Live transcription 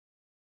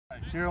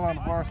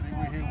Carolina Varsity,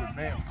 we're here with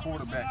Vance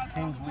quarterback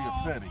Kingsley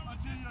Ifedi.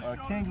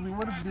 Kingsley,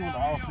 what did you do in the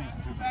offseason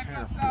to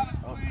prepare for this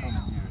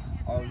upcoming year?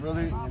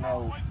 Really,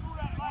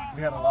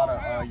 we had a lot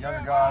of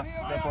younger guys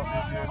step up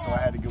this year, so I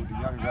had to get with the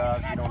younger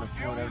guys, get on the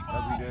field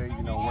every day,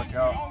 work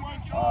out.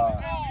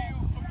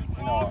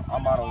 Our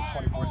motto was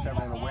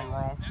 24/7 in the weight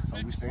room,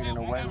 so we stayed in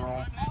the weight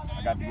room.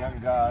 I got the younger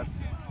guys.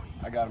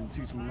 I got them to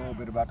teach them a little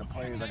bit about the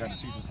plays. I got to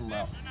teach them some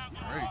routes.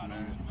 Great,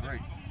 man,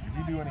 great.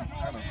 Did you do any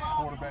kind of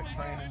quarterback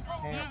training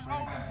camps or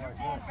anything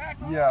like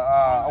that? Yeah,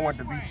 I went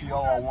to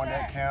VTO. I won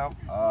that camp.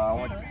 I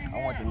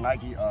went to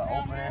Nike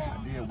opening. I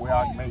did where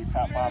I made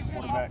top 5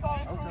 quarterbacks.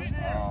 Okay.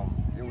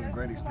 It was a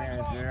great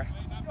experience there.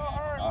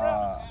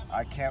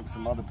 I camped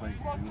some other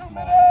places in the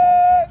smaller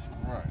camps.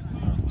 Right.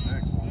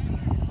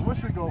 Excellent. So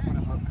what's your goal for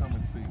this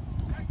upcoming season?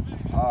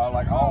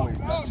 Like always,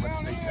 nothing but a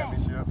state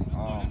championship.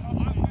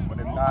 But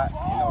if not,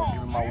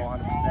 give it my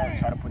 100%.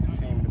 Try to put the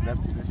team in the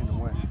best position to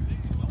win.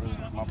 Really,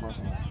 that's my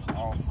personal.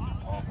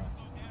 Awesome.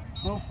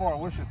 So far,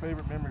 what's your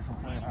favorite memory from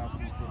playing high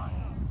school football?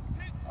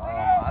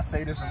 I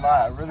say this a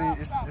lot. Really,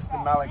 it's the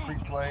Mallet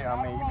Creek play. I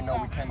mean, even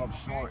though we came up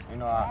short,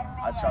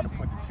 I try to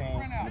put the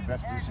team in the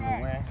best position to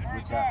win,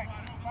 which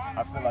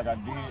I feel like I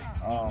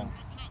did.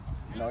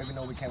 Even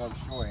though we came up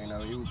short, it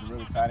was a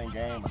really exciting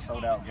game, a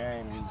sold-out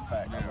game, and it was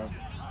packed.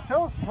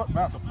 Tell us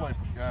about the play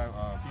for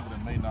people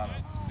that may not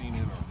have seen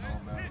it or know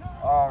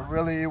about it.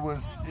 Really, it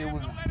was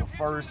the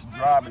first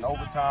drive in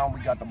overtime. We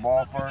got the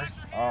ball first.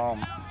 I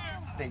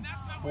think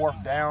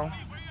 4th down,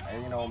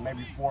 and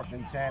maybe 4th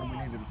and 10. We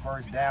needed the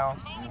first down.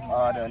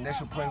 The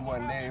initial play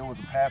wasn't there. It was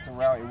a passing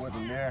route. It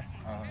wasn't there.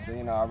 So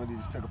I really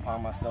just took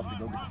upon myself to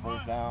go get the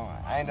first down.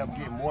 I ended up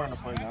getting more than the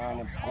first down. I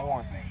ended up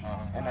scoring,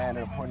 and I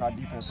ended up putting our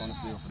defense on the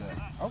field for that.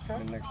 Okay.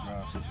 For the next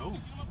drive. Cool.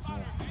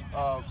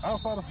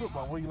 Outside of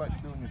football, what do you like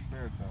to do in your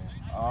spare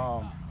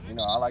time?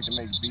 I like to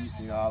make beats.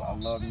 I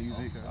love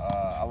music. Okay.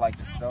 I like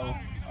to sew.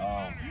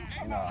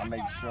 I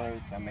make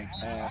shirts. I make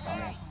pants.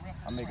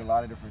 I make a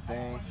lot of different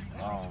things.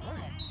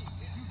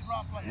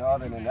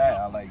 Other than that,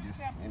 I like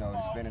just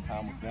spending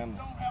time with family.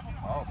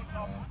 Awesome,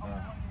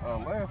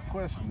 man. Last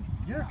question.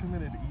 You're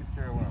committed to East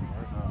Carolina,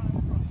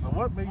 right? So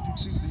what made you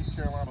choose East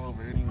Carolina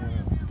over anywhere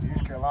else?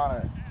 East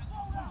Carolina,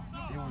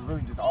 it was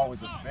really just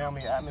always a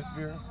family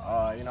atmosphere.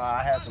 I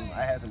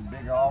had some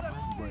bigger offers,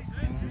 but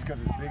just because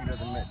it's big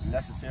doesn't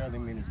necessarily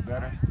mean it's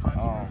better.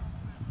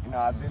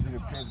 I visited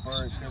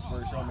Pittsburgh.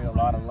 Pittsburgh showed me a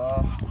lot of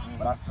love,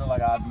 but I feel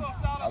like I'd be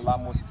a lot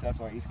more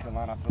successful at East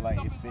Carolina. I feel like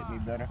it fit me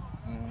better.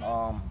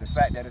 The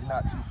fact that it's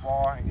not too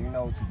far,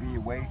 to be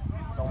away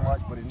so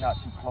much, but it's not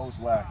too close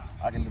where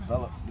I can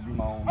develop to be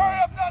my own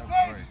man. That's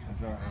great.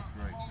 That's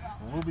great.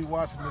 Well, we'll be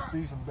watching this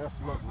season. Best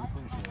of luck. We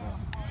appreciate it.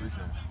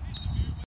 Appreciate it.